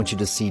I want you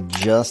to see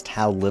just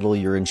how little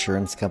your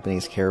insurance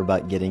companies care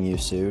about getting you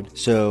sued.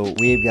 So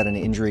we've got an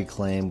injury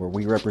claim where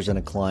we represent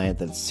a client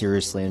that's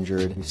seriously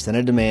injured. We've sent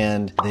a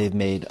demand. They've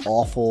made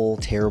awful,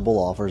 terrible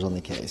offers on the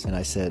case. And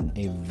I sent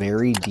a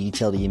very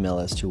detailed email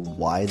as to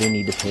why they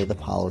need to pay the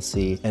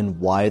policy and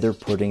why they're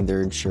putting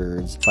their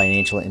insured's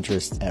financial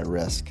interests at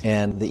risk.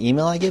 And the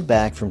email I get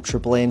back from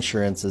AAA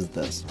Insurance is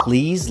this: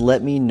 please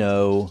let me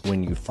know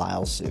when you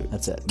file suit.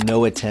 That's it.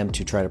 No attempt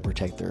to try to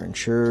protect their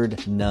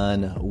insured,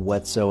 none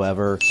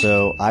whatsoever.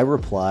 So I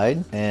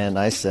replied and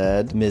I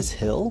said, Ms.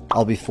 Hill,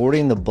 I'll be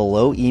forwarding the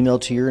below email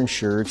to your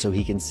insured so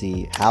he can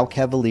see how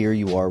cavalier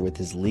you are with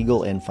his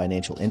legal and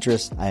financial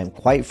interests. I am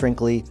quite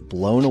frankly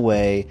blown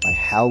away by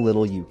how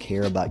little you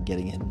care about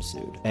getting him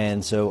sued.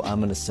 And so I'm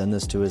going to send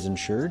this to his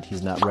insured.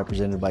 He's not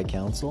represented by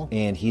counsel,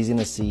 and he's going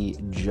to see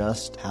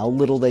just how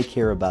little they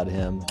care about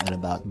him and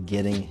about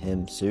getting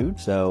him sued.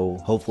 So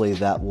hopefully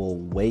that will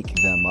wake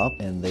them up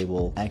and they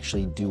will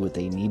actually do what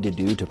they need to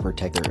do to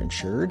protect their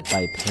insured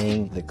by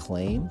paying the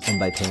claim and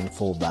by paying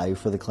full value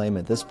for the claim.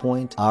 At this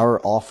point, our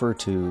offer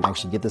to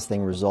actually get this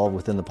thing resolved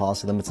within the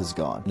policy limits is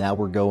gone. Now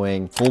we're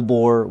going full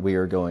bore. We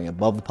are going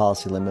above the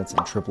policy limits,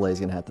 and AAA is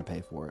going to have to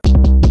pay for it.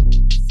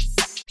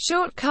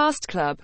 Short Cast Club.